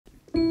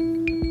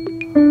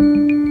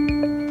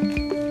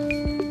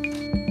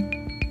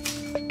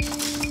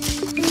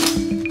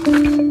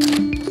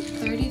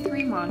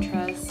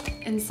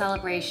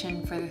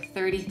celebration for the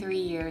 33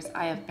 years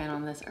I have been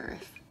on this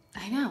earth.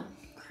 I know,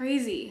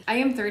 crazy. I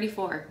am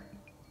 34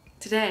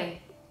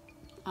 today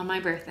on my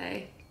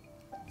birthday,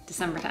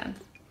 December 10th.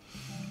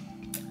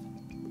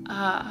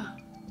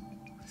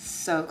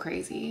 So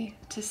crazy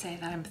to say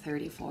that I'm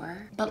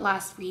 34. But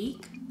last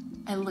week,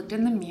 I looked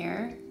in the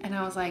mirror and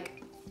I was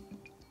like,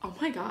 oh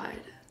my God,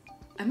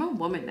 I'm a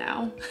woman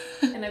now.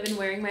 And I've been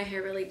wearing my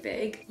hair really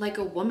big, like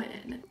a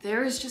woman.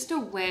 There's just a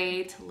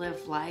way to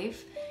live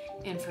life.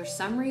 And for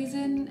some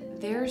reason,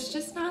 there's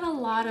just not a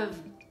lot of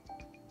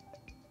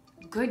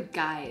good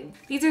guides.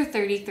 These are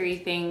 33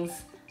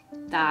 things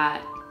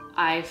that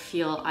I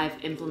feel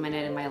I've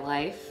implemented in my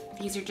life.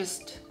 These are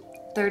just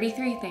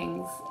 33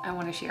 things I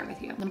want to share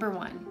with you. Number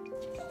 1,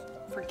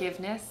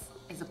 forgiveness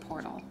is a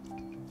portal.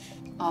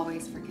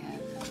 Always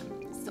forgive.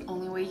 It's the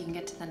only way you can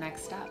get to the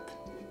next step.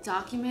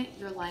 Document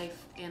your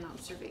life and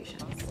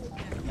observations.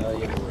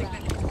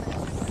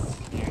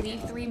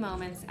 Leave 3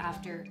 moments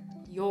after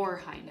your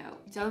high note.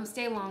 Don't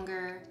stay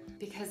longer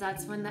because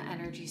that's when the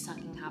energy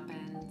sucking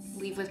happens.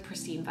 Leave with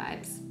pristine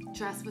vibes.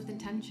 Dress with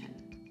intention.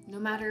 No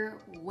matter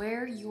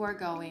where you are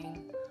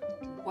going,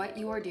 what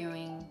you are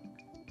doing,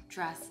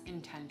 dress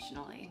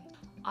intentionally.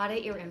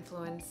 Audit your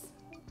influence.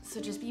 So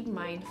just be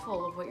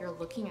mindful of what you're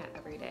looking at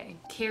every day.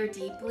 Care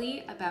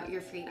deeply about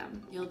your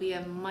freedom. You'll be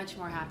a much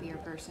more happier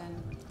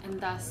person,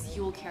 and thus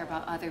you will care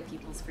about other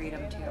people's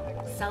freedom too.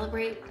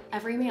 Celebrate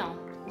every meal.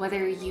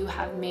 Whether you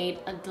have made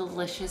a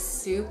delicious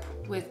soup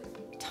with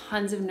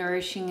tons of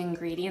nourishing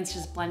ingredients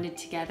just blended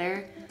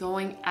together,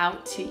 going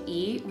out to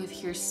eat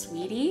with your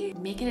sweetie,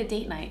 make it a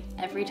date night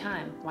every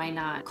time. Why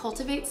not?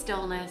 Cultivate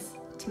stillness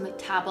to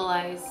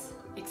metabolize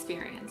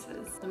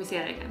experiences. Let me say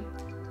that again.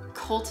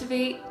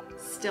 Cultivate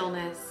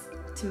stillness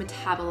to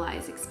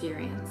metabolize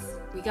experience.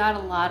 We got a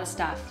lot of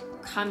stuff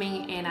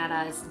coming in at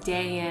us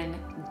day in,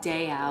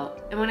 day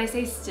out. And when I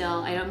say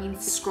still, I don't mean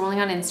scrolling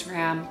on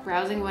Instagram,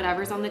 browsing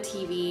whatever's on the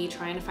TV,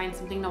 trying to find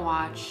something to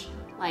watch.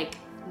 Like,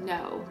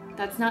 no,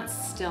 that's not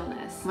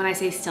stillness. When I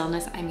say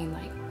stillness, I mean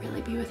like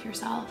really be with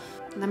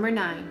yourself. Number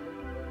 9,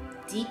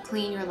 deep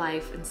clean your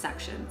life in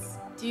sections.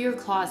 Do your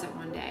closet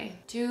one day.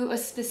 Do a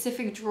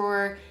specific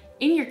drawer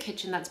in your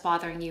kitchen that's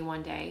bothering you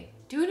one day.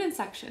 Do it in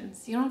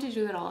sections. You don't have to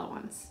do it all at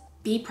once.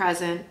 Be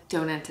present,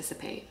 don't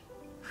anticipate.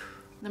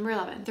 Number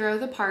 11, throw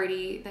the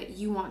party that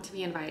you want to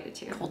be invited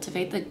to.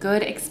 Cultivate the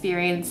good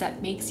experience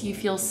that makes you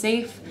feel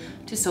safe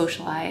to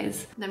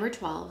socialize. Number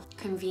 12,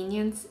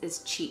 convenience is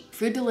cheap.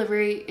 Food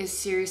delivery is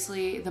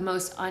seriously the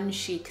most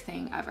unchic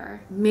thing ever.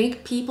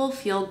 Make people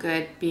feel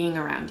good being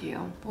around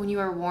you. When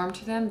you are warm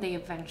to them, they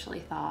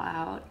eventually thaw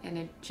out and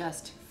it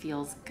just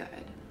feels good.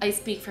 I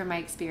speak from my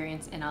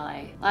experience in LA.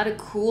 A lot of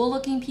cool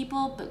looking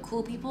people, but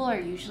cool people are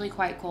usually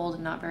quite cold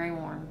and not very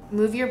warm.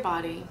 Move your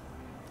body.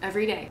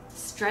 Every day.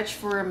 Stretch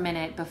for a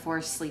minute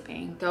before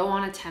sleeping. Go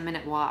on a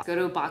 10-minute walk. Go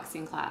to a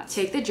boxing class.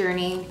 Take the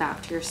journey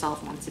back to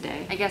yourself once a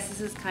day. I guess this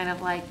is kind of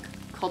like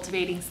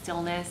cultivating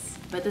stillness,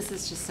 but this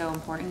is just so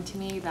important to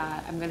me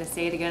that I'm gonna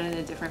say it again in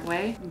a different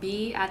way.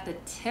 Be at the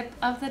tip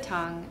of the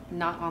tongue,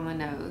 not on the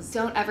nose.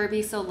 Don't ever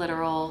be so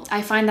literal.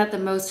 I find that the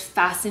most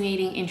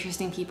fascinating,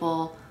 interesting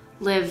people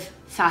live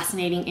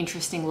fascinating,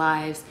 interesting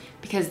lives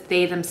because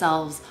they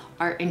themselves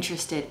are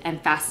interested and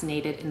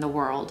fascinated in the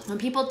world. When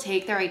people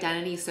take their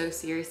identity so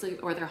seriously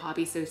or their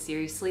hobby so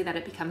seriously that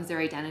it becomes their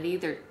identity,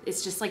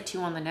 it's just like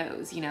too on the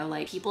nose, you know?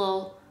 Like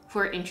people who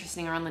are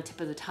interesting are on the tip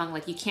of the tongue.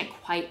 Like you can't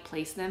quite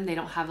place them. They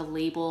don't have a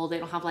label. They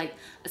don't have like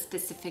a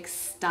specific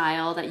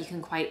style that you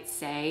can quite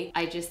say.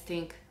 I just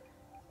think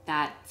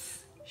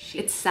that's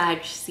shit. It's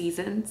Sag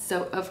season,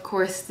 so of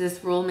course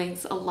this rule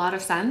makes a lot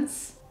of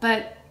sense,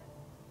 but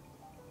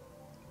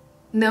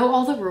know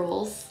all the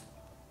rules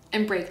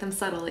and break them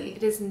subtly.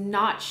 It is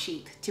not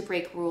chic to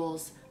break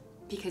rules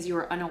because you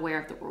are unaware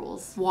of the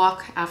rules.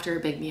 Walk after a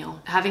big meal.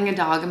 Having a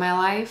dog in my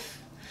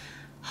life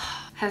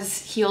has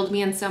healed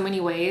me in so many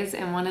ways,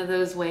 and one of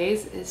those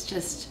ways is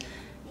just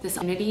this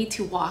opportunity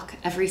to walk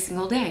every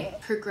single day.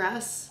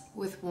 Progress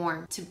with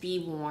warmth. To be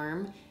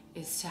warm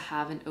is to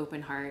have an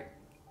open heart.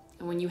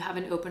 And when you have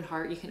an open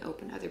heart, you can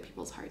open other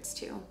people's hearts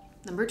too.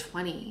 Number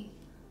 20,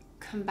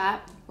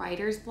 combat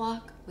writer's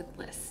block with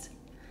lists.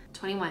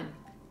 21,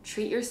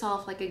 treat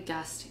yourself like a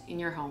guest in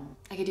your home.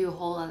 I could do a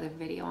whole other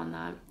video on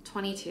that.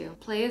 22,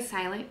 play a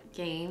silent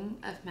game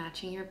of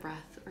matching your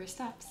breath or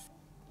steps.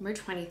 Number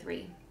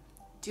 23,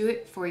 do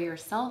it for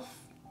yourself.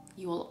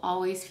 You will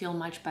always feel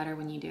much better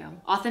when you do.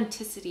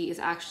 Authenticity is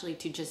actually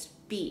to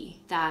just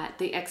be, that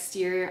the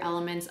exterior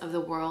elements of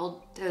the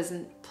world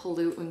doesn't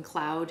pollute and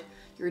cloud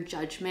your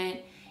judgment,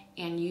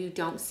 and you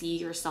don't see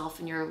yourself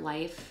in your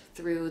life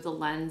through the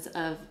lens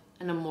of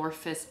an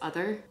amorphous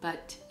other,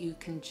 but you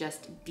can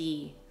just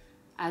be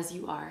as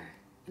you are,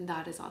 and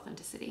that is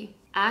authenticity.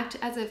 Act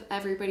as if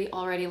everybody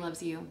already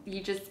loves you.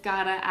 You just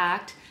gotta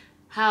act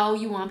how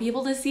you want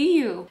people to see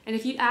you. And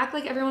if you act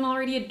like everyone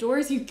already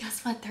adores you,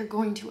 guess what? They're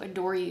going to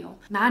adore you.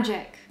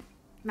 Magic.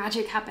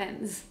 magic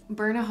happens.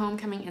 Burn a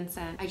homecoming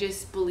incense. I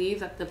just believe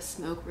that the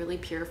smoke really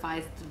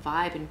purifies the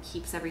vibe and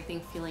keeps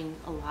everything feeling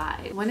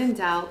alive. When in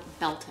doubt,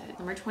 belt it.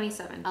 Number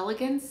 27,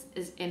 elegance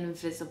is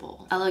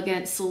invisible.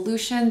 Elegant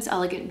solutions,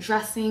 elegant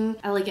dressing,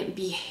 elegant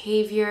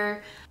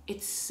behavior.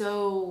 It's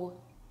so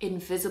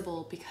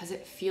invisible because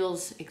it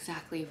feels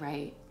exactly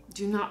right.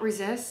 Do not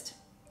resist,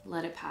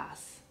 let it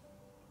pass.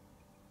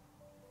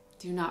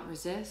 Do not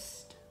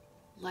resist,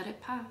 let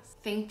it pass.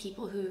 Thank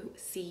people who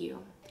see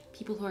you.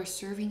 People who are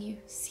serving you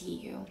see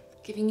you.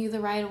 Giving you the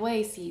right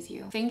way sees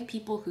you. Thank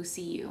people who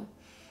see you.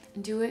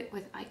 And do it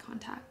with eye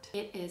contact.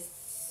 It is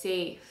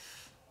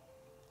safe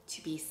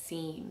to be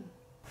seen.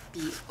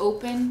 Be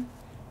open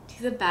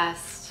to the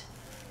best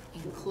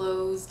and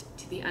closed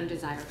to the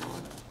undesirable.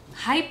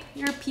 Hype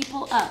your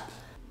people up.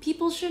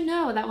 People should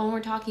know that when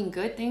we're talking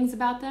good things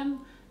about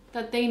them,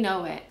 that they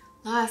know it.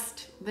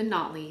 Last but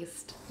not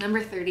least,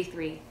 number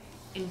 33.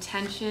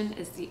 Intention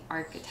is the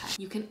architect.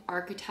 You can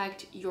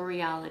architect your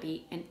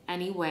reality in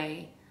any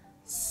way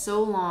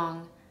so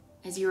long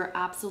as you are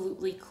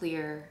absolutely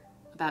clear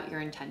about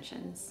your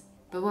intentions.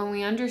 But when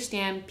we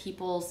understand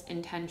people's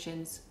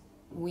intentions,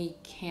 we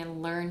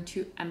can learn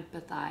to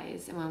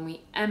empathize. And when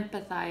we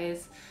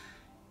empathize,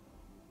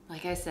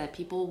 like I said,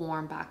 people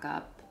warm back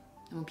up.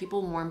 And when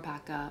people warm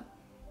back up,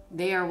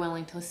 they are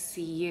willing to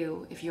see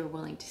you if you're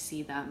willing to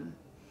see them.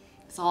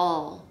 It's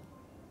all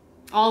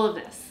of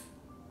this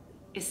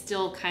is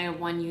still kind of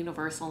one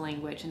universal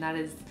language, and that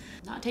is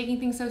not taking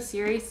things so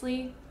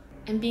seriously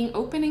and being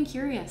open and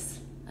curious.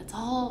 That's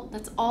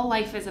all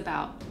life is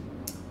about.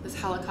 This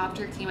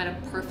helicopter came at a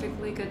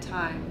perfectly good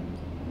time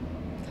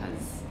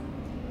because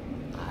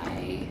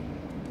I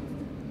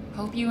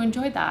hope you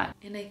enjoyed that.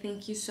 And I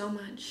thank you so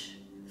much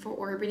for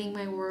orbiting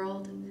my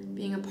world,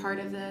 being a part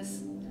of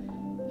this.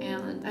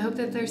 And I hope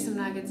that there's some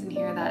nuggets in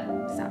here that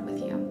sat with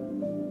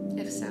you.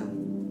 If so,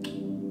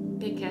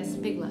 big kiss,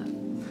 big love.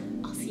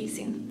 I'll see you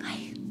soon.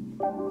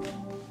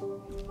 Bye.